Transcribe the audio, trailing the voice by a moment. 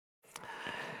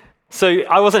So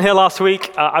I wasn't here last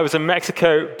week. I was in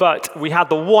Mexico, but we had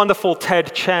the wonderful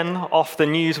Ted Chen off the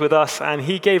news with us, and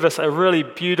he gave us a really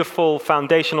beautiful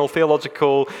foundational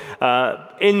theological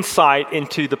insight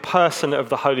into the person of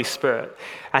the Holy Spirit.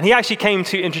 And he actually came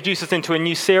to introduce us into a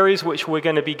new series, which we're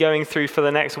going to be going through for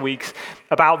the next weeks,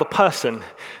 about the person,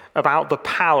 about the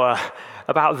power,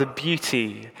 about the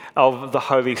beauty of the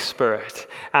Holy Spirit.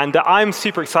 And I'm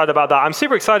super excited about that. I'm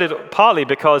super excited partly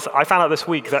because I found out this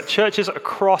week that churches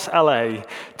across LA,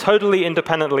 totally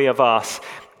independently of us,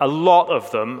 a lot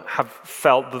of them have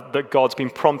felt that God's been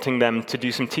prompting them to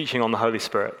do some teaching on the Holy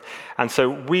Spirit. And so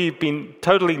we've been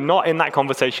totally not in that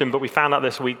conversation, but we found out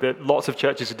this week that lots of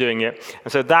churches are doing it.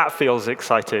 And so that feels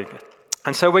exciting.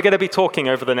 And so we're going to be talking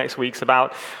over the next weeks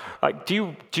about,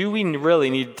 do we really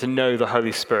need to know the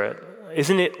Holy Spirit?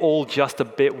 Isn't it all just a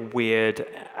bit weird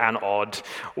and odd?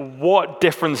 What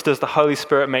difference does the Holy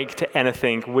Spirit make to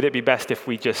anything? Would it be best if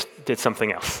we just did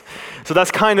something else? So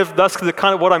that's the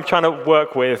kind of what I'm trying to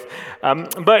work with.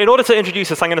 But in order to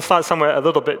introduce us, I'm going to start somewhere a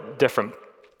little bit different.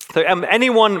 So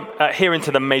anyone here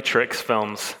into the Matrix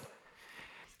films?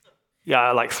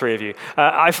 Yeah, like three of you.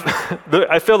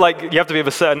 I feel like you have to be of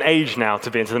a certain age now to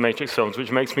be into the Matrix films,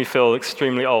 which makes me feel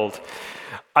extremely old.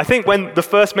 I think when the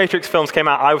first Matrix films came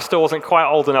out, I still wasn't quite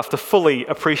old enough to fully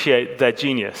appreciate their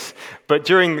genius. But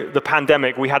during the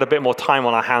pandemic, we had a bit more time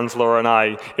on our hands, Laura and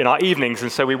I, in our evenings, and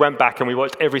so we went back and we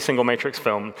watched every single Matrix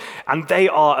film. And they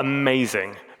are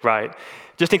amazing, right?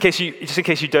 Just in case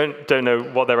you don't know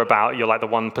what they're about, you're like the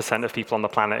 1% of people on the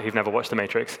planet who've never watched The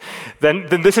Matrix, then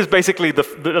this is basically the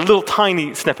little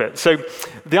tiny snippet. So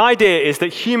the idea is that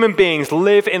human beings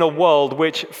live in a world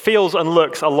which feels and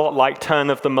looks a lot like turn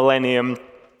of the millennium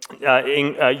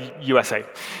in USA.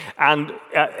 And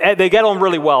they get on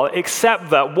really well,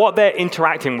 except that what they're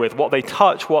interacting with, what they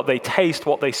touch, what they taste,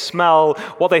 what they smell,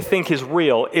 what they think is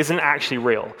real, isn't actually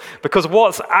real. Because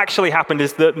what's actually happened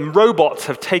is that robots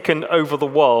have taken over the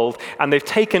world, and they've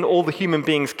taken all the human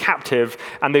beings captive,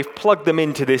 and they've plugged them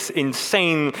into this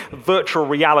insane virtual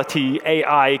reality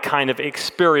AI kind of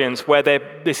experience where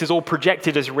this is all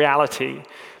projected as reality.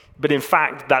 But in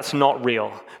fact, that's not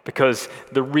real, because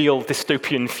the real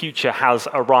dystopian future has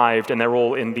arrived, and they're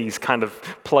all in these kind of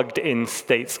plugged-in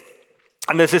states.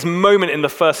 And there's this moment in the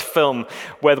first film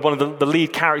where one of the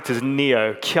lead characters,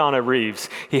 Neo, Keanu Reeves,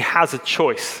 he has a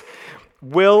choice.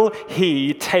 Will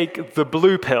he take the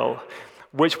blue pill,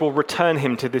 which will return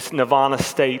him to this nirvana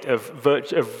state of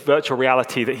virtual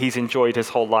reality that he's enjoyed his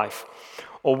whole life?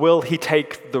 Or will he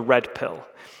take the red pill?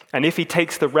 And if he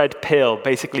takes the red pill,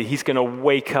 basically he's going to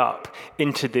wake up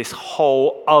into this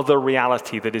whole other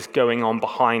reality that is going on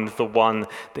behind the one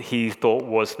that he thought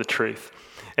was the truth.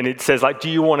 And it says, do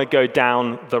you want to go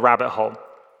down the rabbit hole?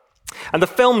 And the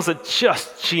films are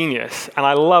just genius, and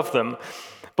I love them.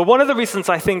 But one of the reasons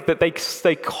I think that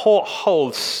they caught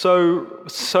hold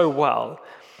so well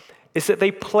is that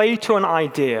they play to an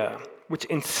idea which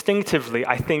instinctively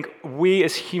I think we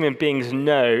as human beings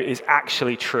know is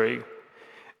actually true.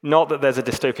 Not that there's a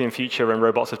dystopian future and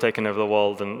robots have taken over the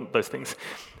world and those things,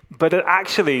 but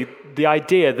actually the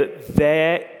idea that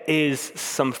there is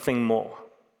something more.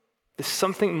 There's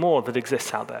something more that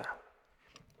exists out there.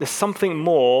 There's something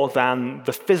more than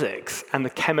the physics and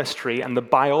the chemistry and the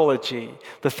biology,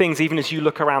 the things even as you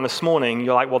look around this morning,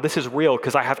 you're like, well, this is real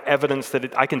because I have evidence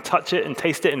that I can touch it and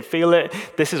taste it and feel it.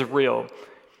 This is real.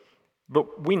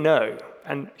 But we know,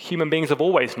 and human beings have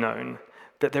always known,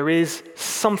 that there is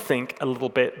something a little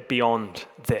bit beyond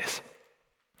this.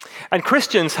 And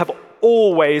Christians have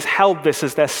always held this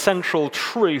as their central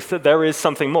truth, that there is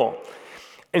something more.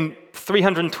 In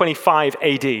 325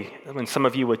 AD, when some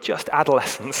of you were just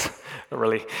adolescents,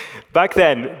 really, back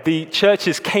then, the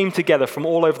churches came together from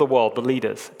all over the world, the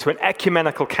leaders, to an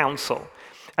ecumenical council.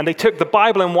 And they took the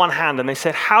Bible in one hand and they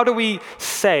said, how do we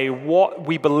say what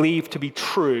we believe to be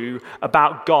true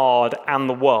about God and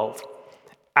the world?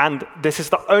 And this is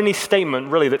the only statement,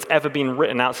 really, that's ever been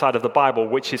written outside of the Bible,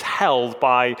 which is held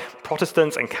by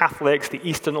Protestants and Catholics, the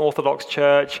Eastern Orthodox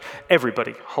Church.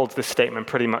 Everybody holds this statement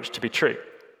pretty much to be true.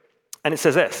 And it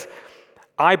says this: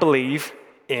 I believe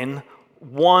in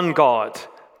one God,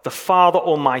 the Father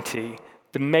Almighty,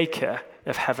 the maker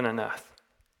of heaven and earth.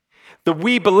 That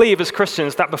we believe as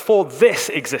Christians that before this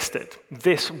existed,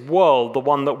 this world, the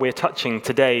one that we're touching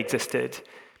today existed,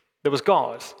 there was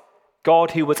God.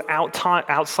 God who was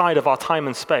outside of our time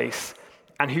and space,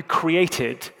 and who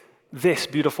created this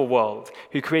beautiful world,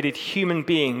 who created human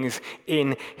beings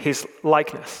in his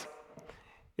likeness.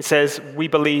 It says, we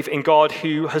believe in God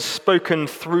who has spoken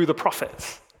through the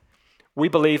prophets. We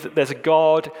believe that there's a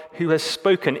God who has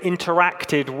spoken,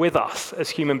 interacted with us as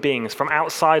human beings from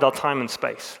outside our time and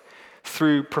space.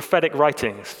 through prophetic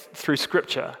writings, through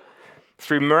scripture,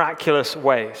 through miraculous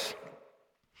ways.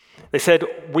 They said,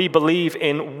 we believe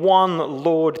in one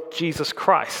Lord Jesus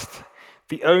Christ,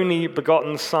 the only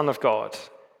begotten Son of God,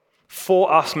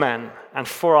 for us men and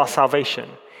for our salvation.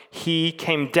 He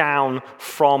came down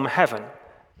from heaven.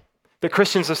 The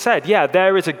Christians have said, yeah,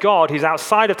 there is a God who's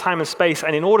outside of time and space,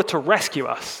 and in order to rescue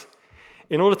us,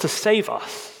 in order to save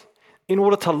us, in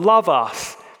order to love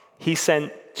us, he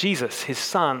sent Jesus, his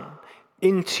Son,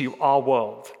 into our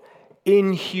world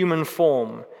in human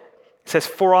form. It says,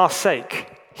 for our sake,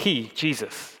 he,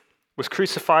 Jesus, was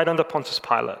crucified under Pontius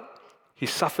Pilate. He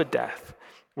suffered death,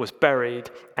 was buried,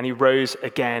 and he rose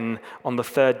again on the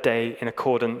third day in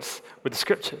accordance with the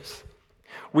scriptures.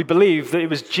 We believe that it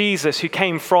was Jesus who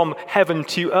came from heaven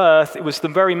to earth. It was the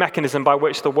very mechanism by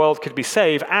which the world could be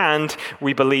saved. And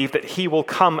we believe that he will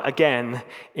come again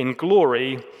in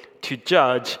glory to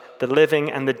judge the living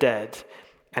and the dead,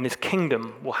 and his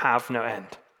kingdom will have no end.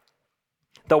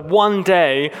 That one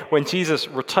day when Jesus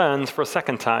returns for a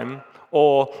second time,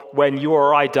 or when you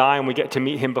or I die and we get to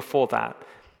meet him before that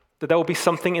there will be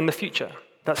something in the future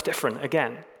that's different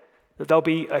again. That there'll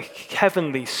be a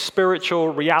heavenly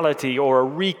spiritual reality or a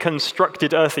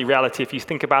reconstructed earthly reality, if you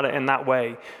think about it in that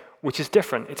way, which is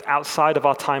different. It's outside of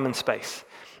our time and space,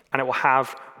 and it will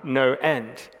have no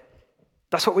end.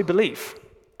 That's what we believe.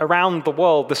 Around the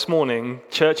world this morning,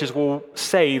 churches will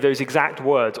say those exact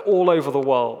words all over the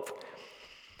world.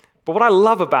 But what I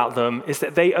love about them is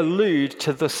that they allude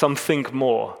to the something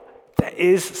more. There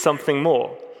is something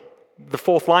more. The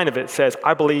fourth line of it says,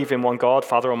 I believe in one God,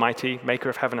 Father Almighty, maker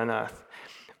of heaven and earth,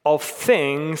 of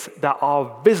things that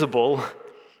are visible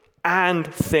and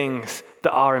things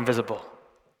that are invisible.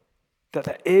 That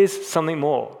there is something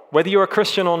more. Whether you're a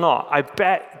Christian or not, I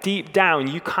bet deep down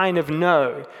you kind of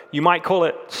know. You might call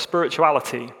it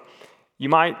spirituality. You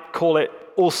might call it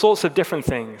all sorts of different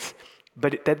things.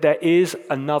 But that there is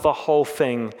another whole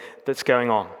thing that's going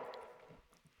on.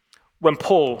 When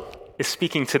Paul is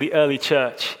speaking to the early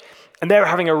church, and they're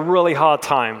having a really hard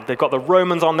time. They've got the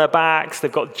Romans on their backs.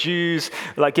 They've got Jews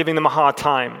giving them a hard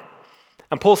time.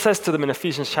 And Paul says to them in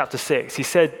Ephesians chapter 6, he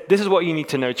said, this is what you need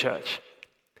to know, church.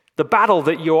 The battle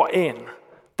that you're in,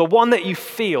 the one that you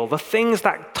feel, the things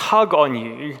that tug on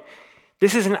you,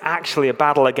 this isn't actually a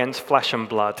battle against flesh and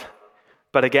blood,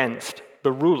 but against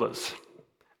the rulers,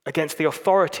 against the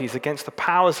authorities, against the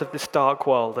powers of this dark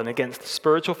world, and against the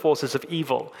spiritual forces of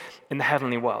evil in the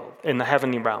heavenly world, in the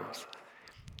heavenly realms.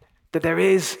 That there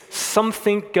is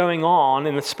something going on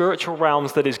in the spiritual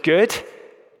realms that is good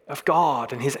of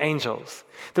God and his angels.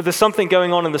 That there's something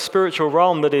going on in the spiritual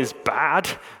realm that is bad,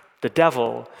 the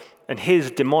devil and his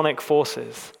demonic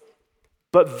forces.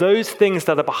 But those things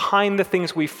that are behind the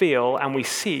things we feel and we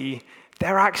see,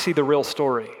 they're actually the real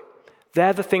story.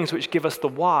 They're the things which give us the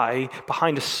why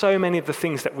behind so many of the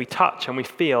things that we touch and we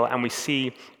feel and we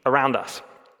see around us.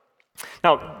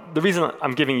 Now, the reason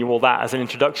I'm giving you all that as an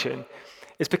introduction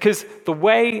is because the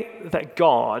way that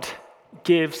God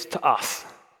gives to us,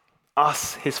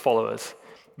 his followers,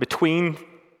 between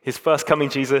his first coming,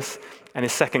 Jesus, and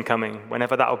his second coming,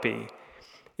 whenever that will be,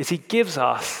 is he gives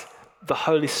us the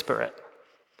Holy Spirit.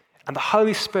 And the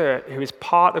Holy Spirit, who is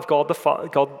part of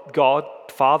God,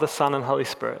 Father, Son, and Holy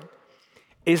Spirit,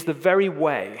 is the very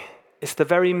way, it's the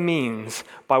very means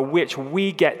by which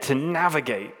we get to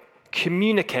navigate,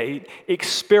 communicate,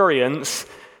 experience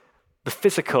the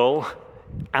physical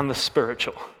and the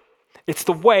spiritual. It's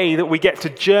the way that we get to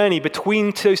journey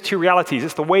between those two realities.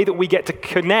 It's the way that we get to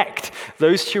connect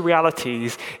those two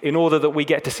realities in order that we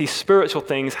get to see spiritual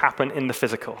things happen in the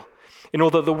physical, in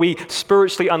order that we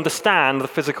spiritually understand the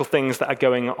physical things that are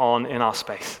going on in our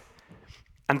space.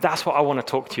 And that's what I want to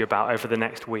talk to you about over the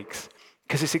next weeks,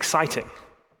 because it's exciting.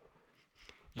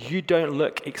 You don't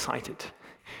look excited.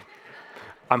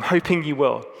 I'm hoping you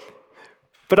will.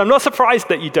 But I'm not surprised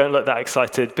that you don't look that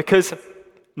excited, because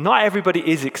not everybody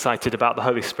is excited about the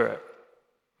Holy Spirit.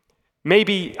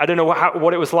 Maybe, I don't know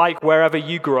what it was like wherever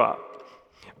you grew up.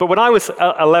 But when I was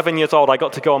 11 years old, I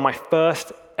got to go on my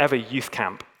first ever youth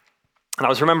camp. And I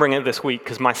was remembering it this week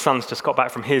because my son's just got back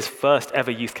from his first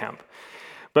ever youth camp.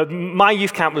 But my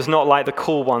youth camp was not like the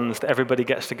cool ones that everybody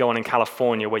gets to go on in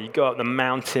California, where you go up the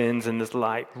mountains and there's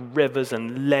rivers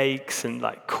and lakes and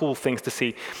cool things to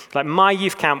see. My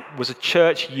youth camp was a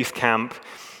church youth camp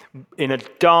in a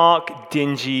dark,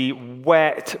 dingy,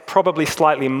 wet, probably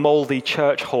slightly moldy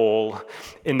church hall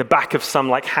in the back of some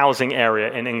housing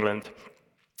area in England.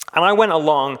 And I went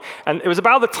along, and it was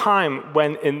about the time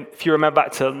when, if you remember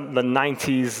back to the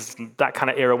 90s, that kind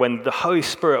of era, when the Holy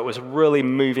Spirit was really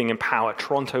moving in power.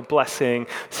 Toronto Blessing,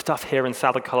 stuff here in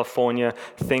Southern California,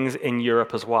 things in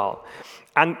Europe as well.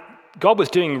 And God was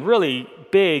doing really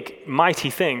big, mighty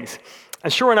things.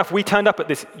 And sure enough, we turned up at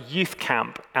this youth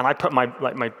camp, and I put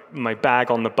my bag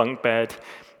on the bunk bed,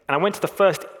 and I went to the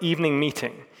first evening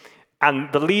meeting,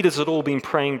 and the leaders had all been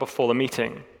praying before the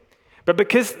meeting. But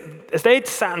because as they had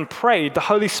sat and prayed, the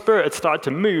Holy Spirit had started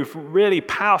to move really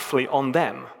powerfully on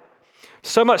them.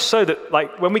 So much so that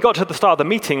when we got to the start of the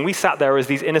meeting, we sat there as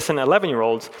these innocent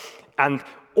 11-year-olds, and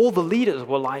all the leaders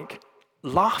were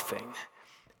laughing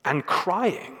and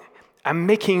crying and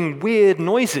making weird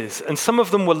noises. And some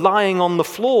of them were lying on the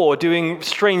floor doing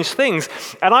strange things.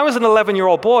 And I was an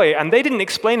 11-year-old boy, and they didn't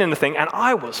explain anything, and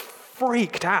I was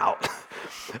freaked out.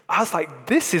 I was like,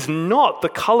 this is not the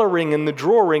coloring and the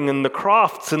drawing and the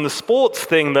crafts and the sports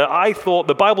thing that I thought,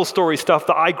 the Bible story stuff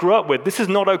that I grew up with. This is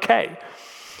not okay.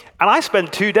 And I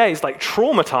spent 2 days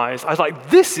traumatized. I was like,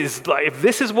 if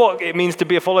this is what it means to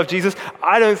be a follower of Jesus,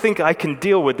 I don't think I can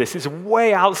deal with this. It's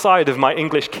way outside of my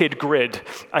English kid grid.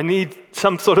 I need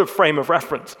some sort of frame of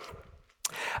reference.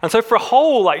 And so for a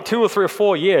whole 2 or 3 or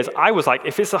 4 years, I was like,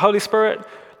 if it's the Holy Spirit,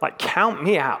 count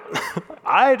me out.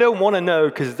 I don't want to know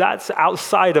because that's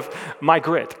outside of my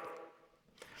grid.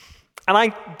 And I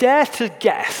dare to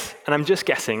guess, and I'm just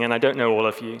guessing, and I don't know all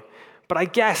of you, but I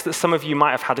guess that some of you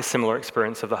might have had a similar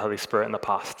experience of the Holy Spirit in the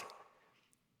past.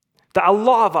 That a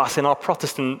lot of us in our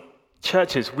Protestant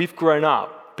churches, we've grown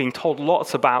up being told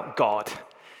lots about God.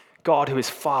 God who is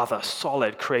Father,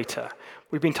 solid creator.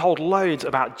 We've been told loads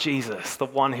about Jesus, the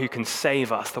one who can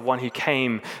save us, the one who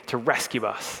came to rescue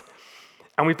us.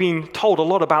 And we've been told a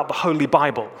lot about the Holy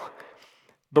Bible.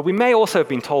 But we may also have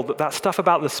been told that stuff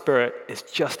about the Spirit is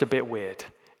just a bit weird,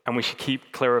 and we should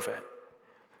keep clear of it.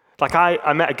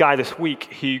 I met a guy this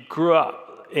week who grew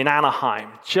up in Anaheim,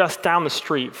 just down the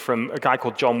street from a guy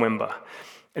called John Wimber.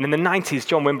 And in the 90s,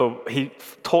 John Wimber, he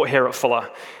taught here at Fuller,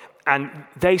 and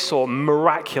they saw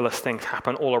miraculous things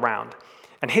happen all around.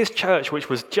 And his church, which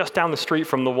was just down the street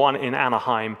from the one in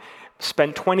Anaheim,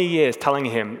 spent 20 years telling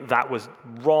him that was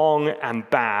wrong and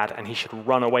bad, and he should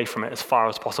run away from it as far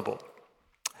as possible.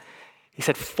 He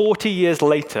said, 40 years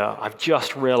later, I've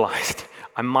just realized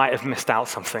I might have missed out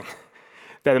something.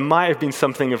 There might have been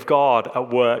something of God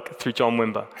at work through John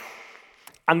Wimber.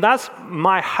 And that's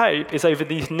my hope, is over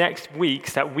these next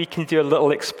weeks that we can do a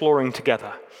little exploring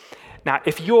together. Now,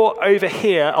 if you're over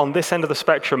here on this end of the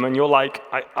spectrum and you're like,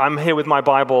 I'm here with my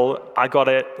Bible, I got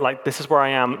it, this is where I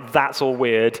am, that's all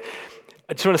weird.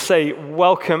 I just want to say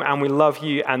welcome, and we love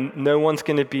you, and no one's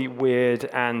going to be weird,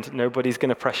 and nobody's going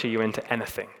to pressure you into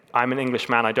anything. I'm an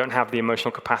Englishman. I don't have the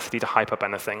emotional capacity to hype up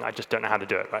anything. I just don't know how to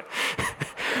do it, right?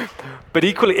 But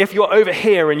equally, if you're over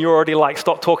here and you're already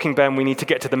stop talking, Ben, we need to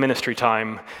get to the ministry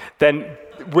time, then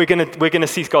we're gonna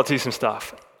see God do some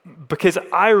stuff. Because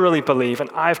I really believe, and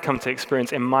I've come to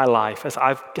experience in my life, as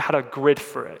I've had a grid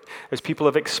for it, as people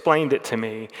have explained it to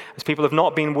me, as people have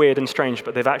not been weird and strange,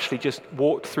 but they've actually just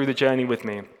walked through the journey with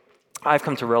me, I've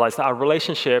come to realize that our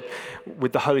relationship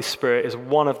with the Holy Spirit is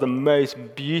one of the most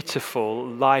beautiful,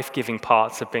 life-giving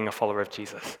parts of being a follower of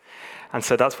Jesus. And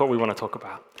so that's what we want to talk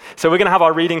about. So we're going to have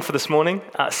our reading for this morning.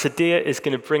 Sadia is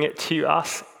going to bring it to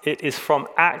us. It is from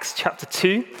Acts chapter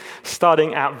 2,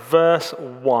 starting at verse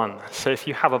 1. So if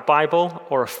you have a Bible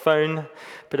or a phone, a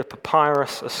bit of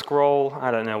papyrus, a scroll,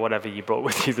 I don't know, whatever you brought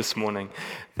with you this morning,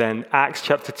 then Acts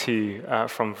chapter 2,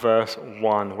 from verse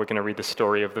 1, we're going to read the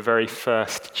story of the very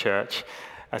first church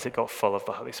as it got full of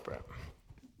the Holy Spirit.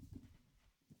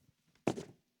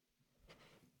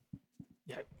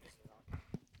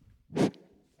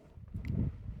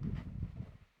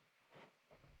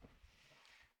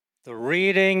 The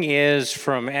reading is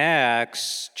from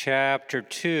Acts chapter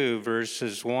 2,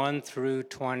 verses 1 through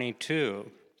 22.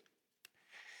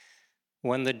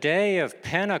 When the day of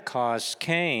Pentecost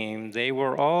came, they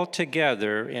were all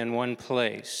together in one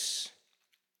place.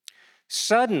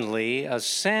 Suddenly, a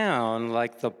sound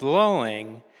like the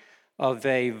blowing of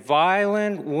a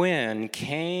violent wind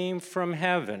came from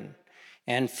heaven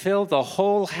and filled the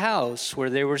whole house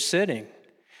where they were sitting.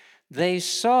 They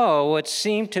saw what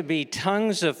seemed to be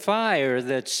tongues of fire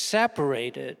that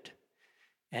separated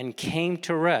and came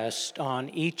to rest on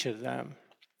each of them.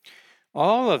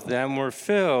 All of them were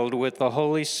filled with the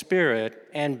Holy Spirit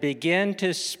and began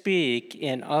to speak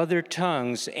in other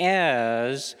tongues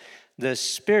as the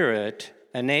Spirit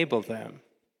enabled them.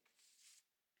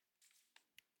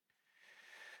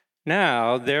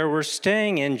 Now there were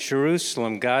staying in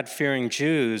Jerusalem God-fearing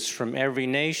Jews from every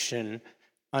nation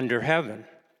under heaven.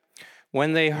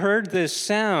 When they heard this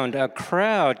sound, a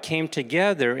crowd came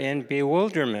together in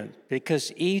bewilderment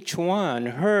because each one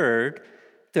heard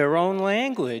their own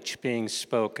language being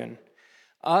spoken.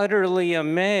 Utterly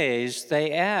amazed,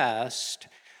 they asked,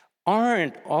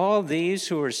 Aren't all these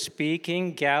who are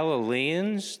speaking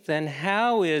Galileans? Then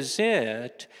how is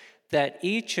it that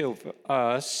each of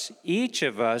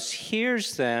us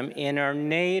hears them in our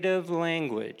native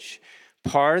language?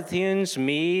 Parthians,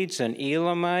 Medes, and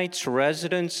Elamites,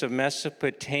 residents of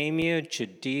Mesopotamia,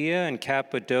 Judea and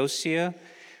Cappadocia,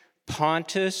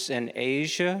 Pontus and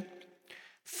Asia,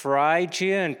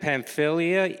 Phrygia and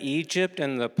Pamphylia, Egypt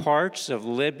and the parts of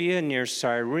Libya near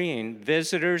Cyrene,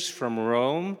 visitors from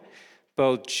Rome,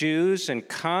 both Jews and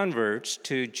converts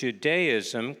to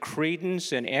Judaism,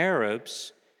 Cretans and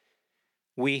Arabs,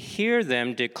 we hear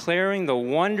them declaring the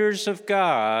wonders of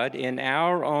God in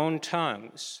our own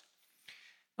tongues.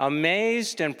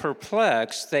 Amazed and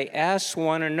perplexed, they ask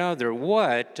one another,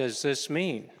 "What does this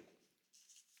mean?"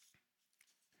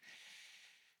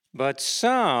 But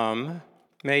some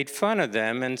made fun of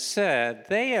them and said,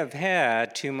 "They have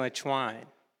had too much wine."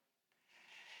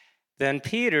 Then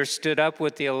Peter stood up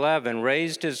with the 11,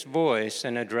 raised his voice,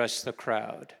 and addressed the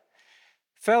crowd.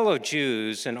 "Fellow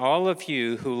Jews, and all of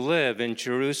you who live in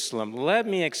Jerusalem, let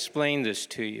me explain this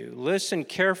to you. Listen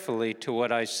carefully to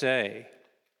what I say.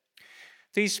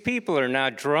 These people are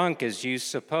not drunk as you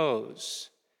suppose.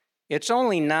 It's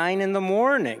only 9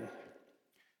 a.m.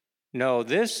 No,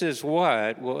 this is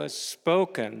what was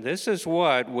spoken. This is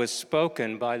what was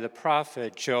spoken by the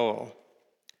prophet Joel.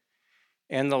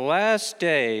 In the last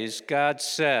days, God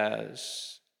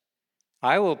says,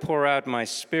 I will pour out my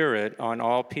spirit on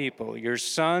all people. Your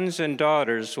sons and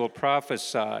daughters will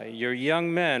prophesy. Your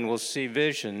young men will see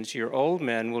visions. Your old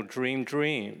men will dream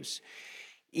dreams.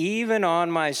 Even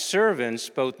on my servants,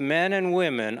 both men and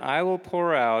women, I will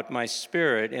pour out my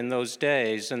spirit in those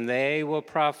days, and they will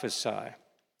prophesy.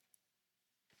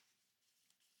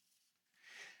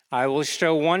 I will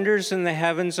show wonders in the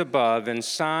heavens above and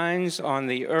signs on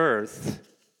the earth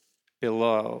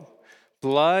below,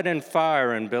 blood and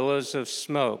fire and billows of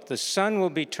smoke. The sun will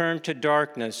be turned to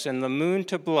darkness and the moon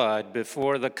to blood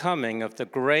before the coming of the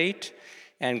great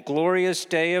and glorious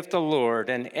day of the Lord,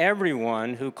 and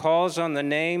everyone who calls on the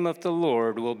name of the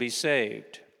Lord will be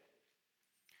saved.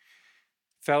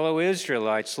 Fellow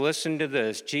Israelites, listen to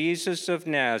this. Jesus of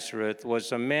Nazareth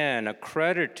was a man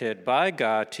accredited by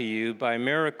God to you by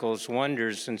miracles,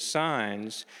 wonders, and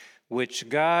signs, which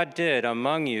God did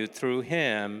among you through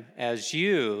him, as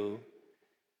you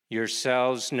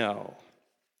yourselves know.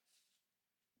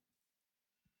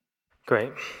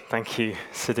 Great. Thank you,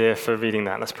 Sadir, for reading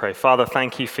that. Let's pray. Father,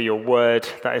 thank you for your word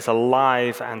that is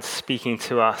alive and speaking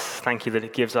to us. Thank you that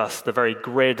it gives us the very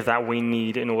grid that we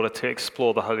need in order to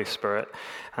explore the Holy Spirit.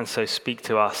 And so speak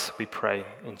to us, we pray,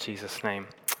 in Jesus' name.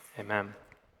 Amen.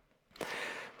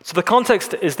 So the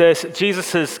context is this.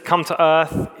 Jesus has come to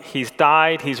earth, he's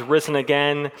died, he's risen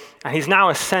again, and he's now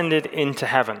ascended into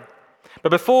heaven. But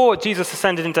before Jesus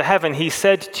ascended into heaven, he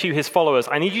said to his followers,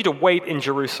 I need you to wait in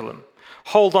Jerusalem.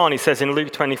 Hold on, he says in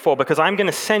Luke 24, because I'm going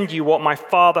to send you what my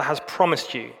Father has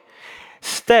promised you.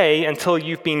 Stay until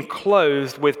you've been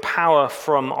clothed with power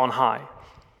from on high.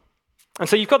 And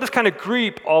so you've got this kind of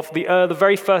group of the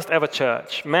very first ever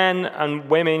church, men and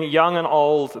women, young and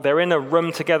old. They're in a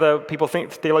room together.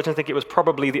 Theologians think it was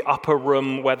probably the upper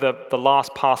room where the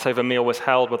last Passover meal was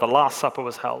held, where the Last Supper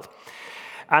was held.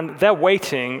 And they're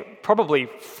waiting, probably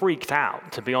freaked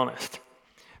out, to be honest.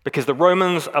 Because the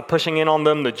Romans are pushing in on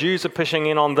them, the Jews are pushing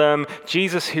in on them.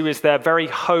 Jesus, who is their very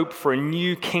hope for a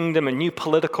new kingdom, a new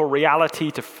political reality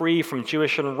to free from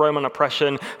Jewish and Roman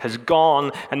oppression, has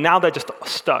gone, and now they're just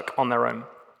stuck on their own.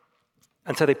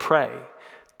 And so they pray,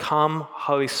 come,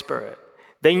 Holy Spirit.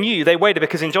 They waited,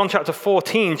 because in John chapter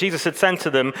 14, Jesus had sent to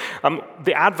them,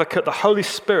 the advocate, the Holy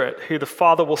Spirit, who the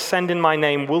Father will send in my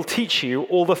name, will teach you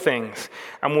all the things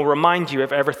and will remind you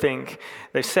of everything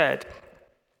they've said.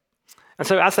 And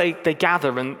so as they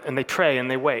gather and they pray and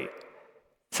they wait, it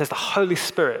says the Holy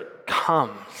Spirit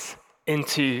comes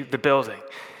into the building.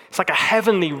 It's like a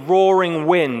heavenly roaring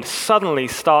wind suddenly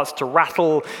starts to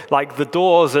rattle like the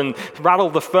doors and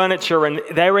rattle the furniture, and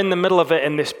they're in the middle of it,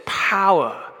 and this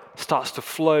power starts to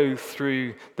flow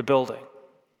through the building.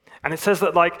 And it says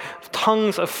that like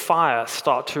tongues of fire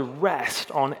start to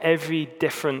rest on every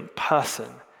different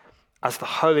person as the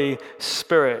Holy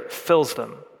Spirit fills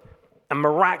them. And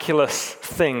miraculous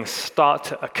things start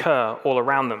to occur all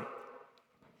around them.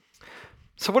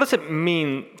 So what does it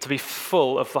mean to be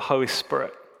full of the Holy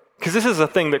Spirit? Because this is a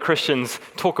thing that Christians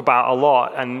talk about a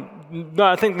lot, and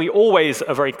I think we always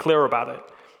are very clear about it.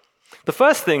 The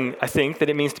first thing I think that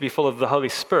it means to be full of the Holy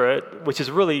Spirit, which is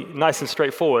really nice and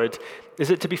straightforward, is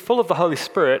that to be full of the Holy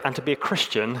Spirit and to be a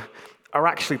Christian are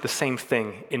actually the same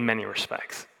thing in many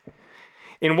respects.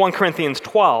 In 1 Corinthians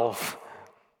 12,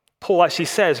 Paul actually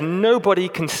says, nobody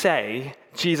can say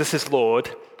Jesus is Lord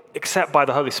except by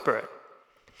the Holy Spirit.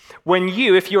 When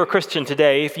if you're a Christian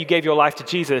today, if you gave your life to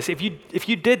Jesus, if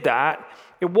you did that,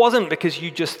 it wasn't because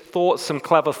you just thought some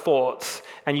clever thoughts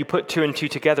and you put two and two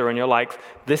together and you're like,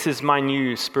 this is my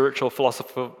new spiritual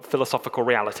philosophical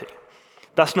reality.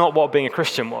 That's not what being a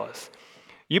Christian was.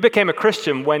 You became a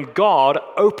Christian when God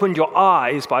opened your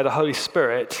eyes by the Holy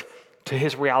Spirit to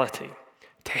his reality,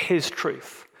 to his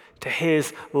truth, to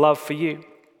his love for you.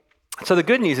 So the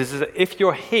good news is that if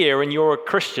you're here and you're a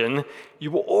Christian,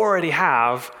 you will already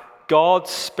have God's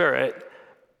Spirit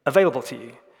available to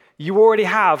you. You already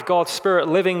have God's Spirit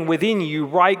living within you,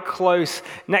 right close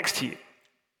next to you.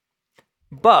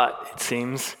 But it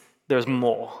seems there's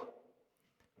more.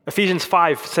 Ephesians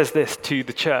 5 says this to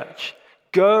the church: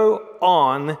 go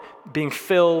on being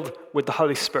filled with the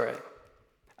Holy Spirit.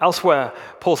 Elsewhere,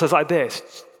 Paul says like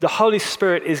this: the Holy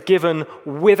Spirit is given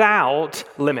without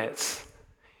limits.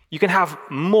 You can have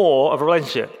more of a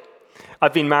relationship.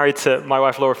 I've been married to my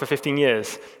wife Laura for 15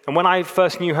 years. And when I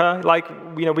first knew her,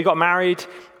 we got married,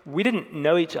 we didn't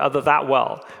know each other that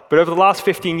well. But over the last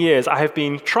 15 years, I have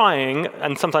been trying,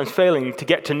 and sometimes failing, to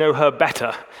get to know her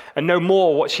better and know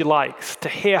more what she likes, to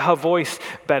hear her voice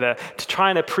better, to try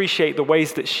and appreciate the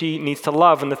ways that she needs to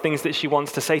love and the things that she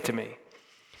wants to say to me.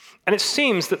 And it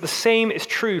seems that the same is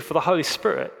true for the Holy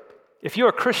Spirit. If you're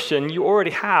a Christian, you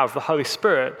already have the Holy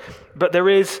Spirit, but there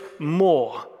is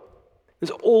more. There's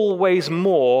always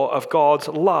more of God's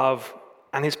love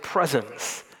and his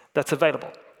presence that's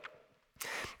available.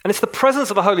 And it's the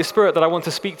presence of the Holy Spirit that I want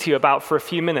to speak to you about for a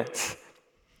few minutes.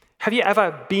 Have you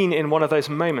ever been in one of those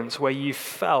moments where you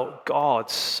felt God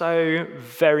so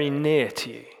very near to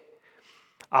you?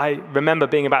 I remember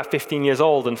being about 15 years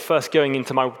old and first going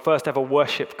into my first ever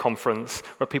worship conference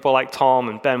where people like Tom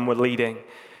and Ben were leading,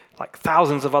 like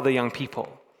thousands of other young people.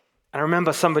 And I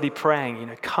remember somebody praying,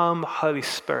 come Holy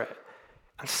Spirit.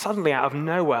 And suddenly out of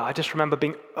nowhere, I just remember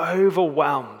being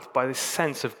overwhelmed by this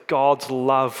sense of God's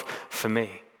love for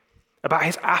me, about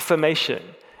his affirmation,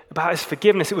 about his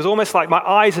forgiveness. It was almost like my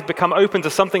eyes had become open to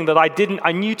something that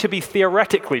I knew to be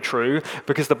theoretically true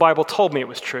because the Bible told me it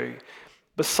was true.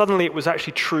 But suddenly it was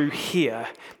actually true here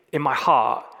in my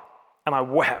heart, and I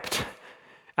wept,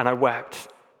 and I wept.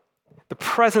 The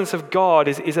presence of God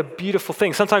is a beautiful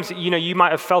thing. Sometimes, you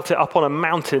might have felt it up on a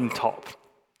mountaintop.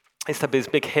 I used to have this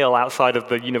big hill outside of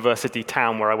the university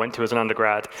town where I went to as an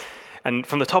undergrad. And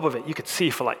from the top of it, you could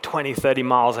see for like 20, 30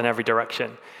 miles in every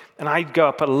direction. And I'd go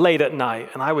up late at night,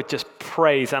 and I would just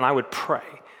praise, and I would pray.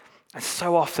 And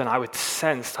so often I would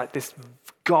sense like this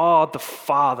God the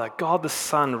Father, God the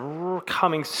Son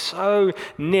coming so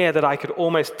near that I could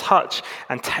almost touch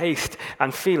and taste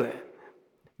and feel it.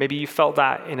 Maybe you felt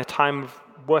that in a time of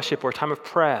worship or a time of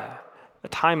prayer, a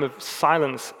time of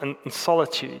silence and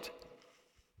solitude.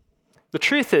 The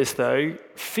truth is, though,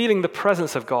 feeling the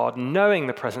presence of God, knowing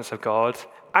the presence of God,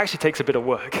 actually takes a bit of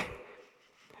work.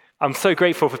 I'm so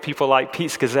grateful for people like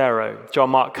Pete Scazzero, John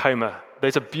Mark Comer.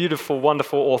 Those are beautiful,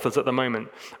 wonderful authors at the moment,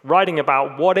 writing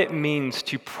about what it means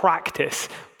to practice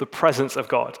the presence of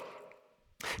God.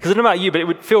 Because I don't know about you, but it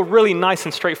would feel really nice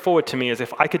and straightforward to me as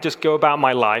if I could just go about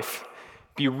my life,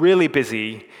 be really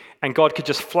busy, and God could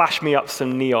just flash me up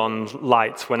some neon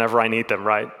lights whenever I need them,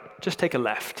 right? Just take a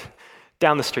left.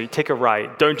 Down the street, take a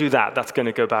right. Don't do that. That's going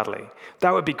to go badly.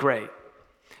 That would be great.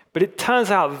 But it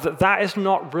turns out that is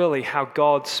not really how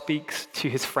God speaks to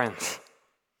his friends.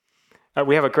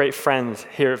 We have a great friend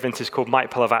here at Vintage called Mike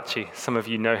Pilavachi. Some of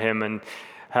you know him, and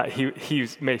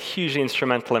he's made hugely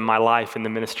instrumental in my life in the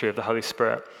ministry of the Holy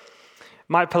Spirit.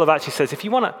 Mike Pilavachi says, if you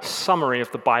want a summary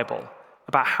of the Bible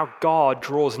about how God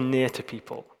draws near to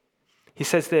people, he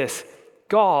says this: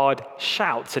 God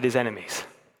shouts at his enemies.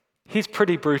 He's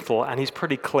pretty brutal and he's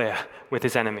pretty clear with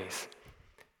his enemies.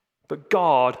 But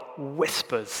God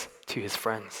whispers to his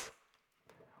friends.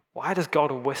 Why does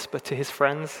God whisper to his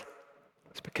friends?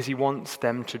 It's because he wants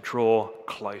them to draw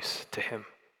close to him.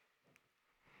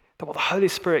 That what the Holy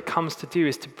Spirit comes to do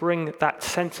is to bring that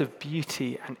sense of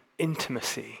beauty and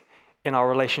intimacy in our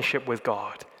relationship with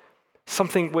God.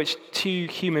 Something which two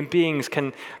human beings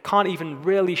can't even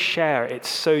really share. It's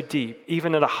so deep.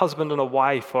 Even a husband and a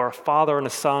wife, or a father and a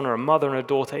son, or a mother and a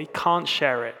daughter, he can't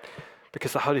share it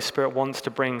because the Holy Spirit wants to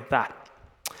bring that.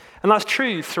 And that's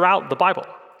true throughout the Bible.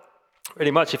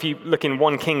 Really much, if you look in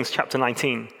 1 Kings chapter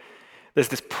 19, there's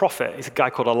this prophet. He's a guy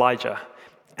called Elijah.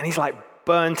 And he's like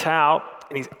burnt out,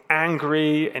 and he's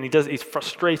angry, and he's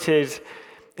frustrated.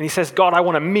 And he says, God, I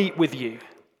want to meet with you.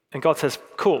 And God says,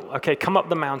 cool, okay, come up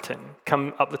the mountain.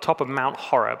 Come up the top of Mount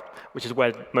Horeb, which is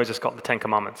where Moses got the 10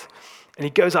 Commandments. And he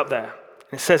goes up there.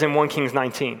 And it says in 1 Kings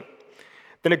 19,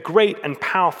 Then a great and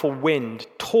powerful wind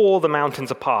tore the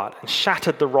mountains apart and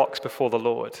shattered the rocks before the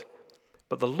Lord.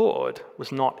 But the Lord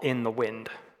was not in the wind.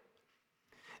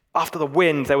 After the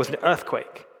wind, there was an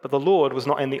earthquake, but the Lord was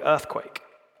not in the earthquake.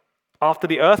 After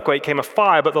the earthquake came a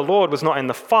fire, but the Lord was not in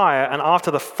the fire. And after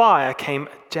the fire came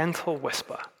a gentle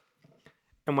whisper.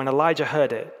 And when Elijah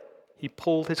heard it, he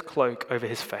pulled his cloak over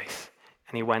his face,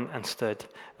 and he went and stood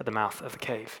at the mouth of the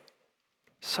cave.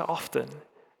 So often,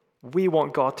 we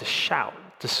want God to shout,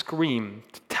 to scream,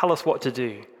 to tell us what to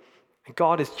do. And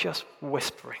God is just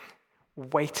whispering,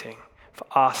 waiting for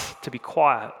us to be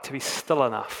quiet, to be still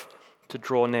enough to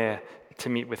draw near to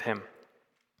meet with him.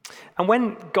 And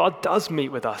when God does meet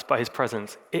with us by his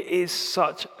presence, it is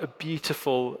such a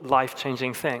beautiful,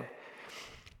 life-changing thing.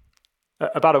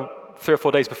 About 3 or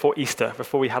 4 days before Easter,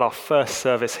 before we had our first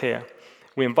service here,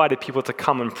 we invited people to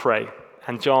come and pray.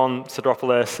 And John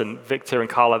Sidropoulos and Victor and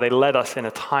Carla, they led us in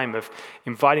a time of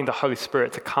inviting the Holy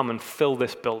Spirit to come and fill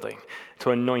this building,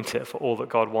 to anoint it for all that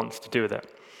God wants to do with it.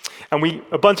 And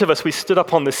a bunch of us, we stood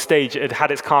up on this stage. It had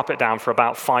its carpet down for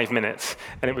about 5 minutes,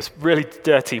 and it was really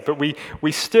dirty. But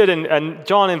we stood, and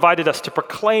John invited us to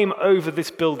proclaim over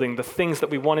this building the things that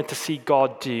we wanted to see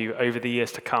God do over the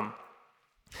years to come.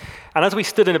 And as we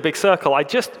stood in a big circle, I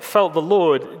just felt the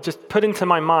Lord just put into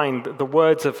my mind the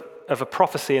words of a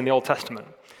prophecy in the Old Testament,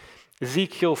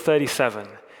 Ezekiel 37.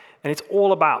 And it's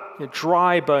all about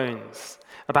dry bones,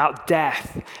 about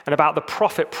death, and about the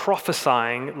prophet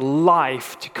prophesying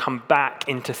life to come back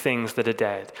into things that are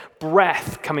dead,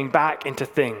 breath coming back into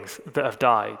things that have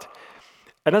died.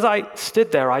 And as I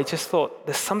stood there, I just thought,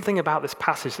 there's something about this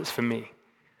passage that's for me.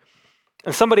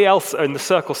 And somebody else in the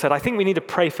circle said, I think we need to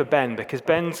pray for Ben because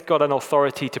Ben's got an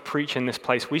authority to preach in this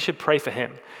place. We should pray for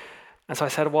him. And so I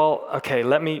said, well, okay,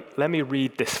 let me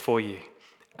read this for you.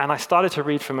 And I started to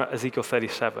read from Ezekiel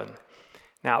 37.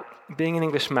 Now, being an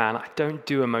English man, I don't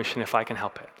do emotion if I can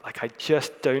help it.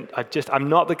 I'm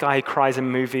not the guy who cries in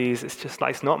movies. It's just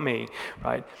like, it's not me,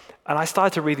 right? And I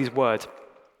started to read these words,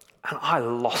 and I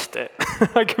lost it.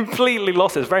 I completely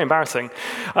lost it. It's very embarrassing.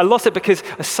 I lost it because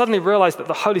I suddenly realized that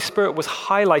the Holy Spirit was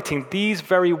highlighting these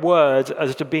very words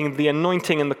as to being the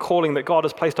anointing and the calling that God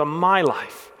has placed on my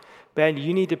life. Ben,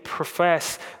 you need to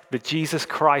profess that Jesus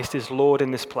Christ is Lord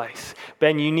in this place.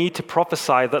 Ben, you need to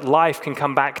prophesy that life can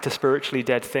come back to spiritually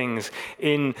dead things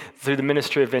through the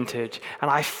ministry of Vintage.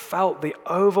 And I felt the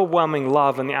overwhelming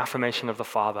love and the affirmation of the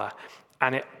Father.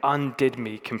 And it undid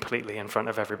me completely in front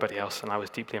of everybody else, and I was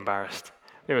deeply embarrassed.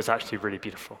 It was actually really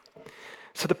beautiful.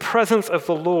 So the presence of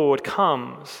the Lord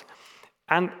comes,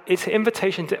 and it's an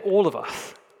invitation to all of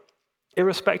us,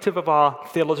 irrespective of our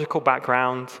theological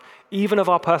background, even of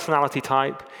our personality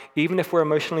type, even if we're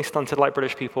emotionally stunted like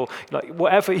British people, like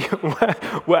wherever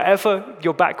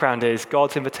your background is,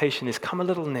 God's invitation is, come a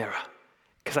little nearer,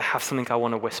 because I have something I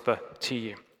want to whisper to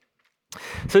you.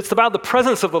 So it's about the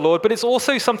presence of the Lord, but it's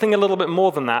also something a little bit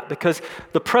more than that, because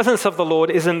the presence of the Lord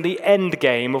isn't the end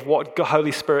game of what the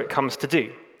Holy Spirit comes to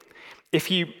do.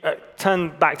 If you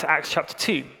turn back to Acts chapter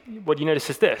 2, what you notice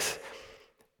is this.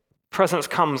 Presence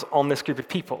comes on this group of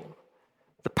people.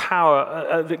 The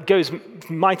power that goes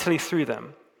mightily through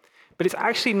them. But it's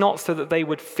actually not so that they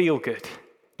would feel good,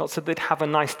 not so they'd have a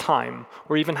nice time,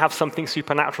 or even have something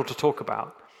supernatural to talk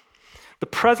about. The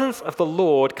presence of the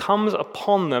Lord comes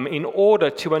upon them in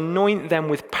order to anoint them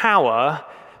with power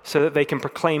so that they can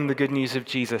proclaim the good news of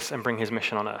Jesus and bring his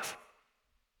mission on earth.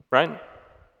 Right?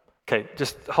 Okay,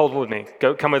 just hold with me.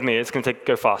 Come with me. It's going to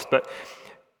go fast. But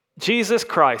Jesus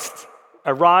Christ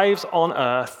arrives on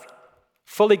earth,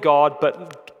 fully God,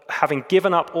 but having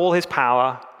given up all his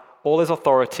power, all his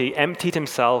authority, emptied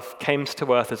himself, came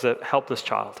to earth as a helpless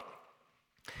child.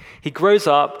 He grows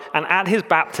up, and at his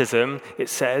baptism, it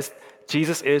says,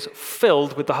 Jesus is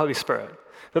filled with the Holy Spirit.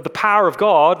 That the power of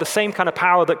God, the same kind of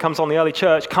power that comes on the early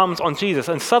church, comes on Jesus.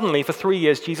 And suddenly, for 3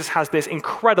 years, Jesus has this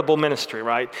incredible ministry,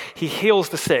 right? He heals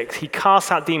the sick. He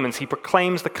casts out demons. He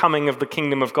proclaims the coming of the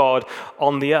kingdom of God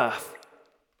on the earth.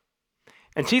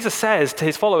 And Jesus says to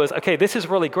his followers, okay, this is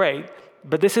really great,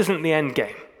 but this isn't the end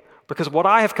game. Because what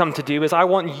I have come to do is I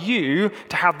want you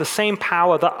to have the same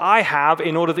power that I have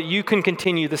in order that you can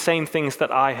continue the same things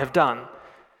that I have done.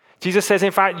 Jesus says,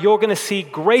 in fact, you're going to see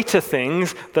greater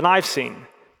things than I've seen.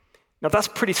 Now, that's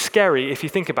pretty scary if you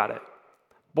think about it.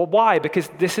 But why? Because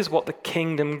this is what the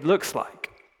kingdom looks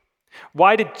like.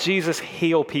 Why did Jesus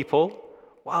heal people?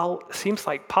 Well, it seems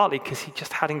like partly because he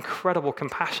just had incredible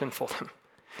compassion for them.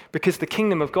 Because the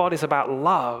kingdom of God is about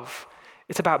love.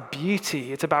 It's about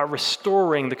beauty. It's about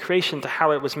restoring the creation to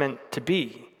how it was meant to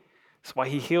be. That's why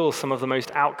he heals some of the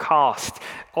most outcast,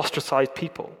 ostracized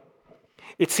people.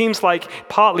 It seems like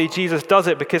partly Jesus does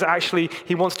it because actually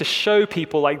he wants to show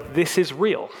people like this is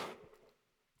real.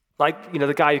 Like,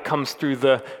 the guy who comes through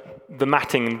the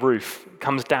matting roof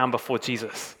comes down before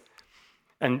Jesus.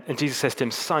 And Jesus says to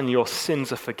him, son, your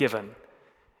sins are forgiven.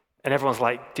 And everyone's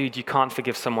like, dude, you can't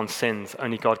forgive someone's sins.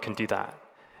 Only God can do that.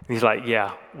 And he's like,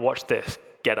 yeah, watch this.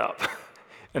 Get up.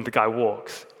 And the guy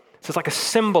walks. So it's like a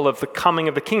symbol of the coming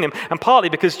of the kingdom, and partly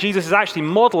because Jesus is actually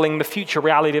modeling the future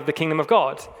reality of the kingdom of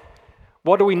God.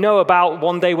 What do we know about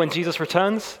one day when Jesus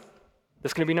returns?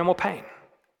 There's going to be no more pain.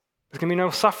 There's going to be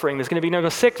no suffering. There's going to be no more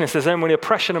sickness. There's no more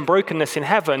oppression and brokenness in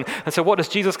heaven. And so what does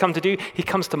Jesus come to do? He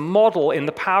comes to model in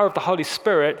the power of the Holy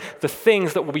Spirit the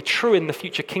things that will be true in the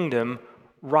future kingdom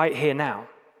right here now.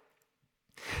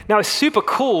 Now, it's super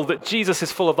cool that Jesus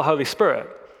is full of the Holy Spirit.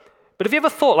 But have you ever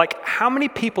thought, like, how many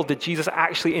people did Jesus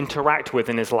actually interact with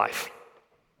in his life?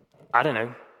 I don't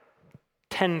know,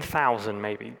 10,000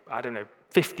 maybe. I don't know,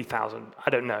 50,000. I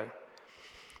don't know.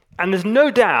 And there's no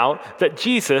doubt that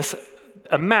Jesus,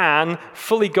 a man,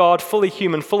 fully God, fully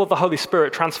human, full of the Holy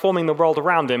Spirit, transforming the world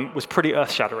around him, was pretty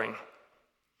earth-shattering.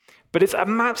 But it's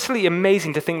absolutely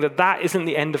amazing to think that that isn't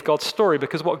the end of God's story,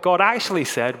 because what God actually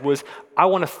said was, I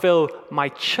want to fill my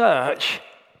church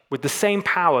with the same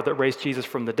power that raised Jesus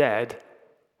from the dead,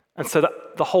 and so that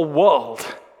the whole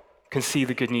world can see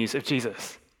the good news of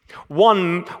Jesus.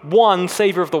 One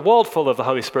Savior of the world full of the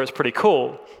Holy Spirit is pretty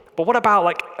cool, but what about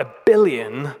like 1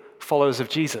 billion followers of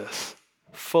Jesus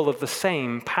full of the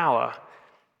same power?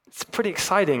 It's a pretty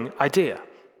exciting idea.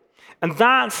 And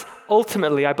that's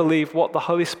ultimately, I believe, what the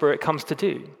Holy Spirit comes to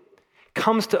do.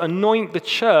 Comes to anoint the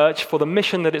church for the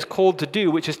mission that it's called to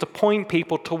do, which is to point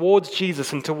people towards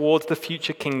Jesus and towards the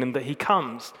future kingdom that he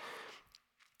comes.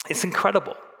 It's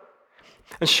incredible.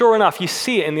 And sure enough, you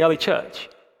see it in the early church.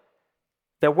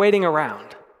 They're waiting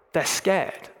around. They're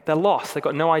scared. They're lost. They've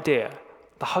got no idea.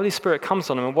 The Holy Spirit comes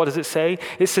on them, and what does it say?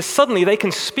 It says suddenly they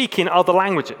can speak in other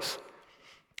languages.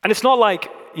 And it's not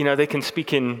like, they can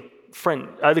speak in French,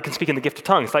 they can speak in the gift of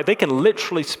tongues. Like, they can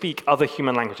literally speak other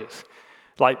human languages,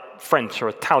 like French or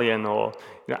Italian or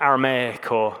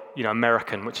Aramaic or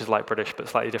American, which is like British but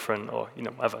slightly different, or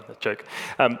whatever. That's a joke.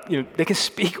 They can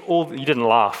speak all. You didn't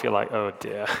laugh. You're like, oh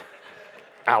dear,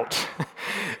 out.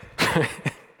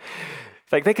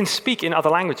 Like, they can speak in other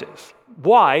languages.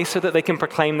 Why? So that they can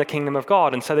proclaim the kingdom of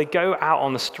God. And so they go out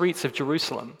on the streets of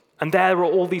Jerusalem, and there are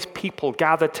all these people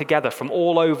gathered together from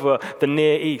all over the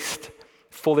Near East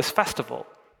for this festival.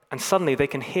 And suddenly they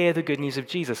can hear the good news of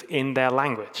Jesus in their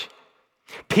language.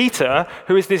 Peter,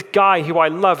 who is this guy who I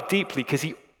love deeply because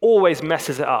he always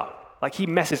messes it up. Like, he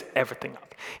messes everything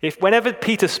up. Whenever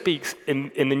Peter speaks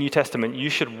in the New Testament, you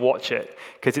should watch it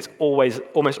because it's almost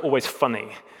always funny,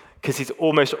 because he's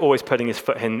almost always putting his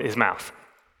foot in his mouth.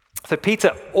 So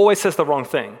Peter always says the wrong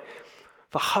thing.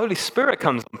 The Holy Spirit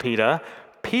comes on Peter.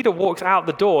 Peter walks out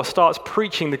the door, starts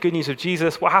preaching the good news of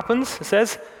Jesus. What happens? It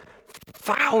says,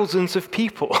 thousands of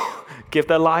people give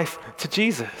their life to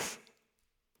Jesus.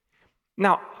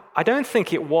 Now, I don't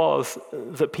think it was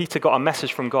that Peter got a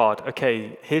message from God.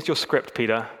 Okay, here's your script,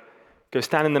 Peter. Go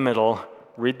stand in the middle,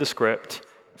 read the script.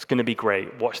 It's going to be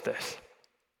great. Watch this.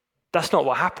 That's not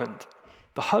what happened.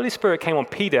 The Holy Spirit came on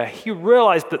Peter. He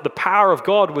realized that the power of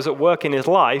God was at work in his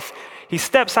life. He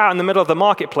steps out in the middle of the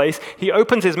marketplace. He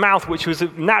opens his mouth, which was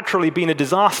naturally been a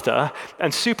disaster,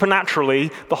 and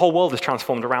supernaturally, the whole world is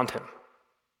transformed around him.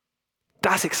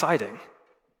 That's exciting.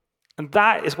 And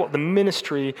that is what the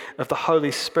ministry of the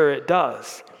Holy Spirit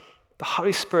does. The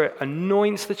Holy Spirit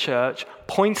anoints the church,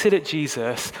 points it at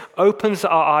Jesus, opens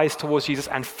our eyes towards Jesus,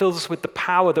 and fills us with the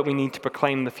power that we need to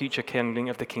proclaim the future kingdom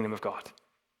of the kingdom of God.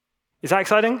 Is that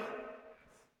exciting?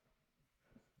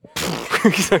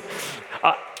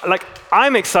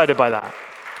 I'm excited by that.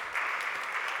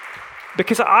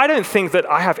 Because I don't think that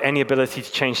I have any ability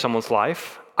to change someone's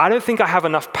life. I don't think I have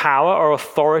enough power or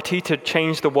authority to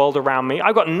change the world around me.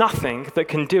 I've got nothing that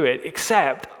can do it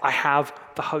except I have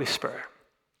the Holy Spirit.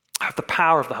 I have the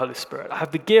power of the Holy Spirit. I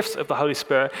have the gifts of the Holy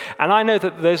Spirit. And I know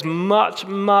that there's much,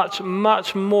 much,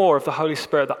 much more of the Holy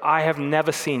Spirit that I have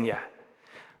never seen yet,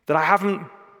 that I haven't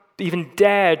even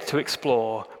dared to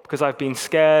explore because I've been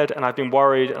scared and I've been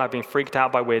worried and I've been freaked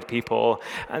out by weird people.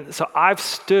 And so I've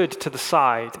stood to the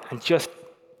side and just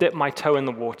dipped my toe in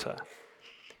the water.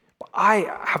 But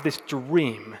I have this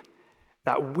dream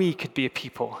that we could be a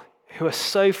people who are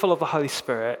so full of the Holy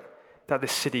Spirit that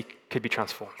this city could be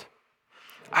transformed.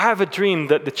 I have a dream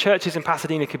that the churches in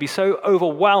Pasadena could be so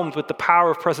overwhelmed with the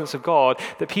power of presence of God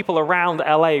that people around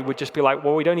LA would just be like,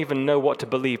 well, we don't even know what to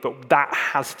believe, but that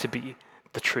has to be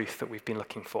the truth that we've been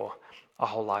looking for our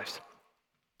whole lives.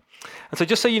 And so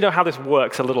just so you know how this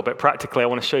works a little bit practically, I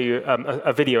want to show you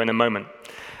a video in a moment.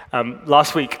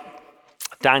 Last week,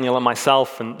 Daniel and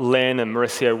myself and Lynn and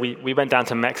Mauricio, we went down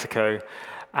to Mexico.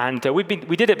 And we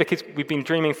did it because we've been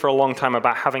dreaming for a long time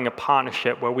about having a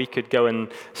partnership where we could go and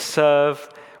serve,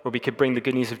 where we could bring the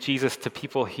good news of Jesus to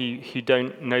people who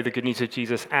don't know the good news of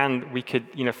Jesus, and we could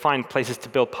find places to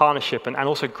build partnership and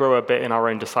also grow a bit in our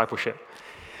own discipleship.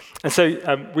 And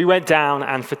so we went down,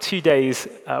 and for 2 days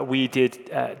we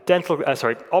did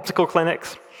optical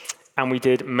clinics, and we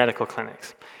did medical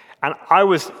clinics. And I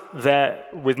was there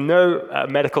with no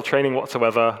medical training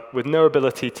whatsoever, with no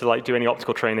ability to do any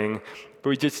optical training, but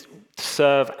we just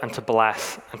serve and to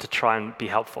bless and to try and be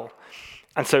helpful.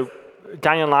 And so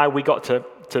Daniel and I, we got to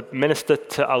minister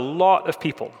to a lot of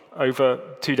people over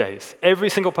 2 days. Every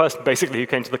single person, basically, who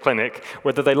came to the clinic,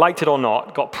 whether they liked it or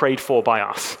not, got prayed for by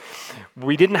us.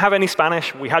 We didn't have any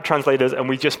Spanish, we had translators, and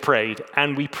we just prayed,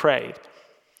 and we prayed.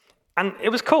 And it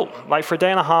was cool. For a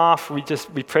day and a half, we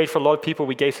prayed for a lot of people,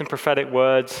 we gave some prophetic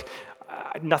words.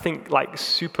 Nothing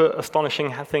super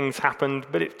astonishing things happened,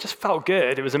 but it just felt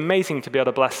good. It was amazing to be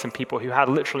able to bless some people who had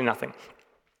literally nothing.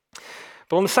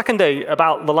 But on the second day,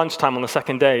 about the lunchtime on the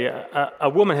second day, a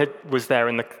woman was there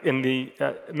in the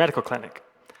medical clinic,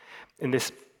 in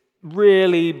this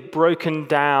really broken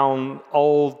down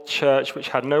old church which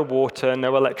had no water,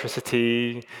 no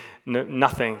electricity,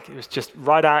 nothing. It was just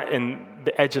right out in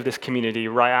the edge of this community,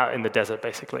 right out in the desert,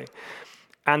 basically.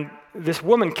 And this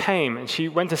woman came, and she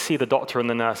went to see the doctor and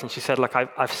the nurse, and she said, look,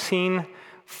 I've seen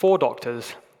 4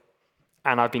 doctors,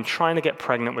 and I've been trying to get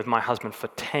pregnant with my husband for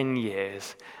 10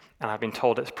 years, and I've been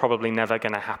told it's probably never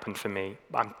going to happen for me.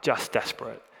 I'm just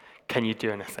desperate. Can you do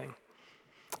anything?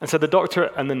 And so the doctor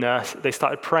and the nurse, they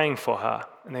started praying for her,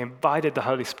 and they invited the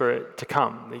Holy Spirit to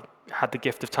come. They had the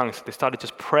gift of tongues, so they started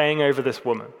just praying over this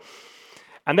woman.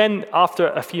 And then after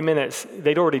a few minutes,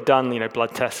 they'd already done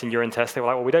blood tests and urine tests. They were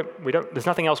like, well, we don't. There's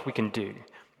nothing else we can do.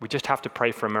 We just have to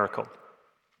pray for a miracle.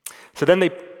 So then they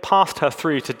passed her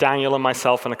through to Daniel and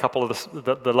myself and a couple of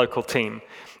the local team.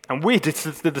 And we did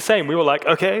the same. We were like,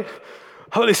 okay,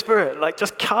 Holy Spirit,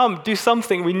 just come, do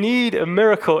something. We need a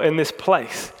miracle in this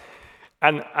place.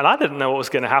 And I didn't know what was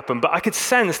going to happen, but I could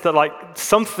sense that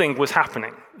something was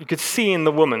happening. You could see in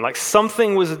the woman,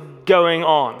 something was going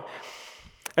on.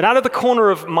 And out of the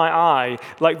corner of my eye,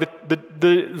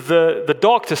 the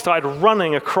doctor started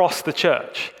running across the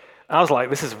church. And I was like,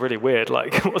 this is really weird,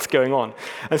 what's going on?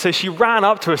 And so she ran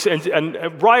up to us,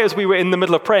 and right as we were in the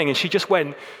middle of praying, and she just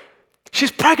went, she's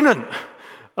pregnant!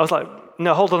 I was like,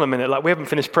 no, hold on a minute, we haven't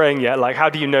finished praying yet, how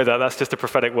do you know that? That's just a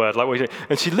prophetic word.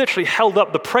 And she literally held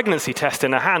up the pregnancy test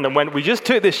in her hand and went, we just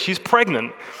took this, she's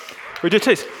pregnant. We just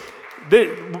took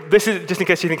this is, just in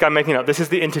case you think I'm making it up, this is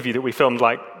the interview that we filmed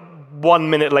 1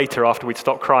 minute later after we'd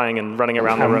stopped crying and running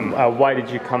around the room. Why did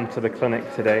you come to the clinic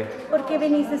today? ¿Por qué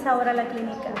viniste ahora a la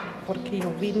clínica? Porque yo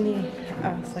vine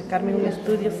a sacarme un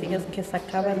estudio si es que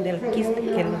sacaban del quiste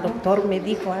que el doctor me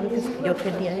dijo antes que yo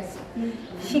tenía eso.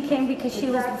 She came because she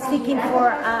was seeking for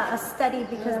a study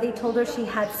because they told her she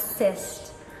had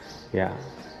cyst. Yeah.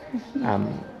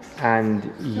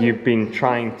 And you've been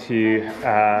trying to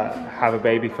have a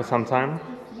baby for some time?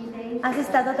 ¿Has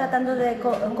estado tratando de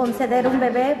conceder un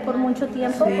bebé por mucho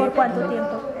tiempo? Sí, ¿Por cuánto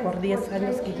tiempo? Por 10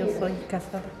 años que yo soy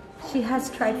casada. She has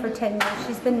tried for 10 years.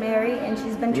 She's been married and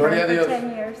she's been trying for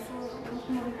 10 years.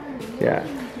 Yeah.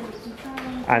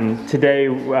 And today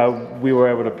we were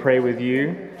able to pray with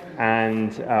you.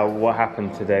 And what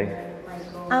happened today?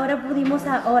 Ahora pudimos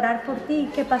orar por ti.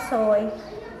 ¿Qué pasó hoy?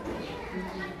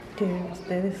 Que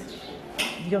ustedes,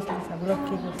 Dios les habló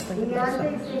que yo estoy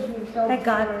embarazada. That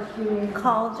God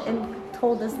called and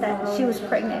told us that she was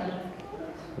pregnant.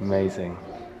 Amazing.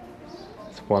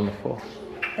 It's wonderful.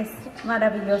 Es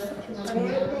maravilloso. Sí,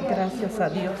 gracias a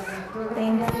Dios.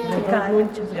 Thanks Le to doy God.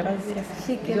 muchas gracias.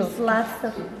 She Dios gives lots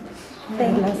of Él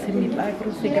thanks. hace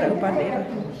milagros de gran manera.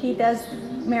 He does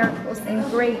miracles and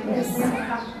greatness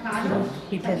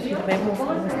Y le sirvemos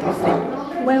a nuestro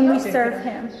Señor. when we serve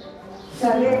Him.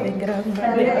 De gran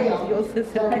manera, Dios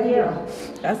es el que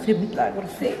hace milagros.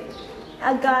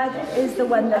 God is the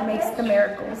one that makes the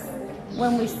miracles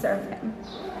when we serve Him.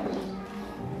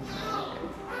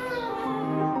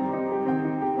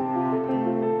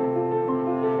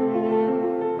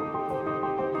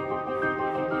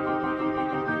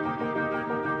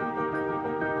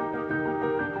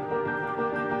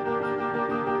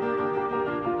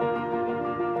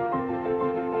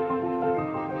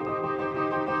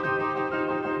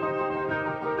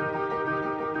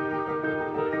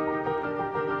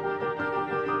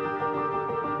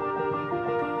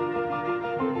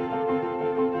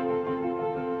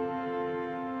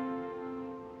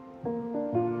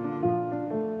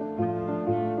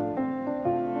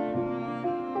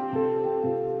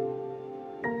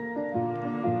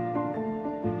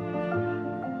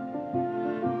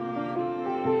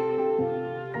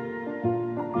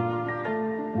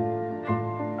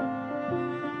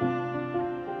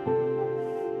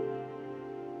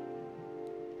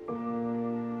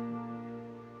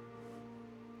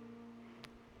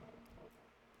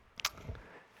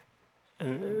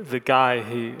 the guy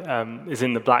who is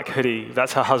in the black hoodie,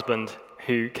 that's her husband,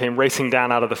 who came racing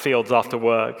down out of the fields after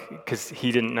work because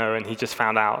he didn't know and he just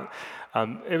found out.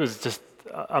 It was just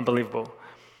unbelievable.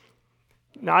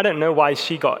 Now, I don't know why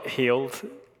she got healed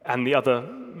and the other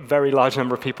very large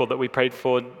number of people that we prayed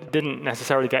for didn't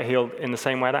necessarily get healed in the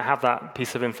same way. I don't have that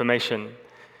piece of information.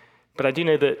 But I do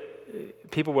know that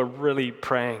people were really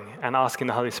praying and asking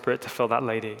the Holy Spirit to fill that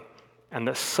lady, and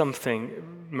that something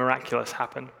miraculous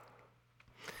happened.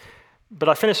 But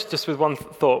I finished just with one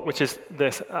thought, which is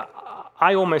this.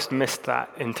 I almost missed that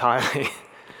entirely.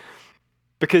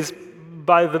 Because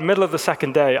by the middle of the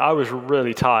second day, I was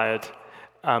really tired.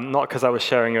 Not because I was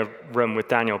sharing a room with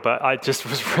Daniel, but I just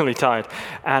was really tired.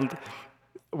 And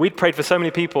we'd prayed for so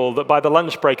many people that by the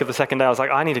lunch break of the second day, I was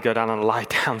like, I need to go down and lie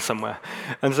down somewhere.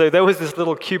 And so there was this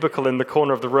little cubicle in the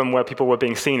corner of the room where people were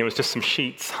being seen. It was just some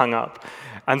sheets hung up.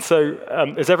 And so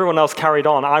as everyone else carried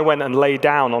on, I went and lay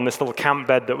down on this little camp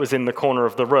bed that was in the corner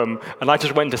of the room, and I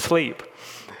just went to sleep.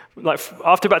 Like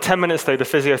after about 10 minutes, though, the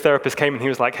physiotherapist came and he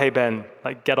was like, "Hey Ben,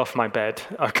 like get off my bed.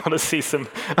 I gotta see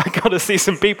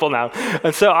some people now."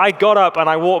 And so I got up and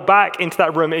I walked back into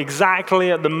that room exactly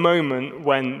at the moment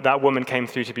when that woman came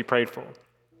through to be prayed for.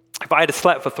 If I had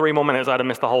slept for 3 more minutes, I'd have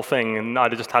missed the whole thing, and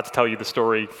I'd have just had to tell you the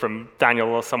story from Daniel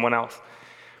or someone else.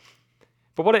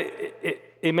 But what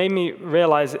it made me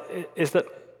realize is that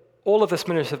all of this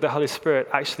ministry of the Holy Spirit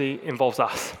actually involves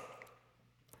us.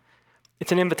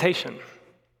 It's an invitation.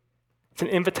 It's an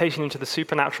invitation into the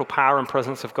supernatural power and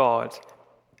presence of God.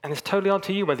 And it's totally up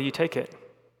to you whether you take it.